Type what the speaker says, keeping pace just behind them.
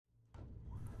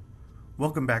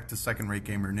Welcome back to Second Rate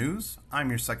Gamer News. I'm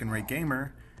your Second Rate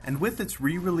Gamer, and with its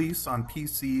re-release on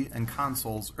PC and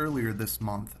consoles earlier this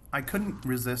month, I couldn't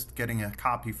resist getting a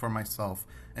copy for myself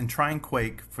and trying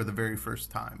Quake for the very first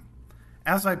time.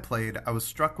 As I played, I was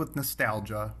struck with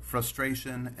nostalgia,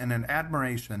 frustration, and an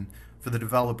admiration for the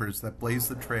developers that blazed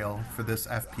the trail for this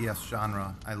FPS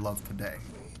genre I love today.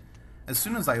 As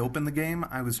soon as I opened the game,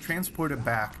 I was transported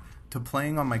back to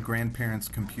playing on my grandparents'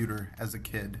 computer as a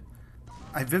kid.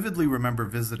 I vividly remember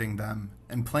visiting them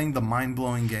and playing the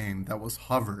mind-blowing game that was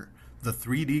Hover, the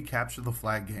 3D capture the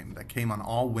flag game that came on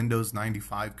all Windows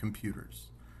 95 computers.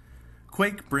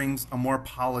 Quake brings a more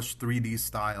polished 3D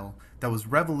style that was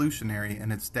revolutionary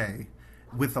in its day,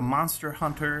 with a monster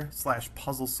hunter /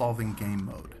 puzzle solving game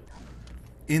mode.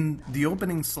 In the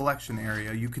opening selection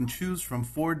area, you can choose from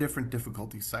 4 different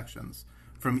difficulty sections,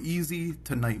 from easy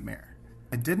to nightmare.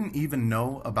 I didn't even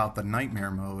know about the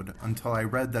nightmare mode until I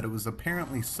read that it was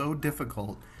apparently so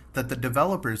difficult that the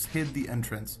developers hid the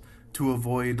entrance to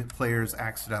avoid players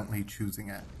accidentally choosing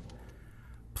it.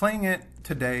 Playing it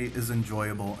today is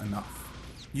enjoyable enough.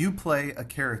 You play a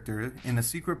character in a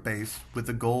secret base with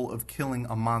the goal of killing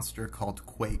a monster called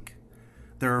Quake.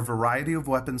 There are a variety of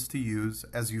weapons to use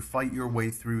as you fight your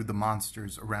way through the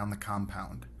monsters around the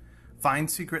compound.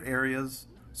 Find secret areas,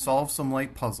 solve some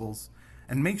light puzzles,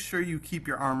 and make sure you keep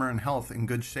your armor and health in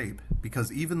good shape,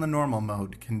 because even the normal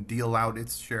mode can deal out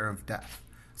its share of death,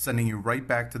 sending you right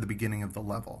back to the beginning of the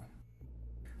level.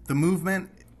 The movement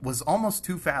was almost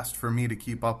too fast for me to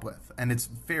keep up with, and it's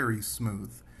very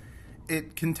smooth.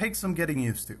 It can take some getting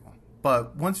used to,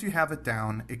 but once you have it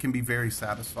down, it can be very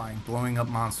satisfying blowing up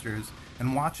monsters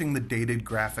and watching the dated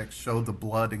graphics show the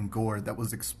blood and gore that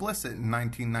was explicit in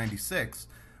 1996,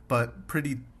 but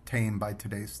pretty tame by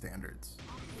today's standards.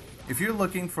 If you're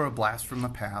looking for a blast from the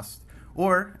past,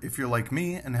 or if you're like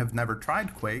me and have never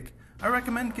tried Quake, I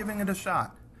recommend giving it a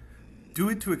shot. Do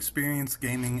it to experience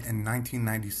gaming in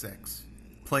 1996.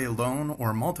 Play alone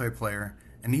or multiplayer,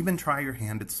 and even try your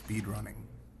hand at speedrunning.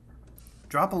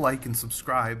 Drop a like and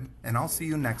subscribe, and I'll see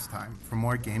you next time for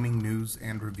more gaming news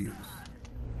and reviews.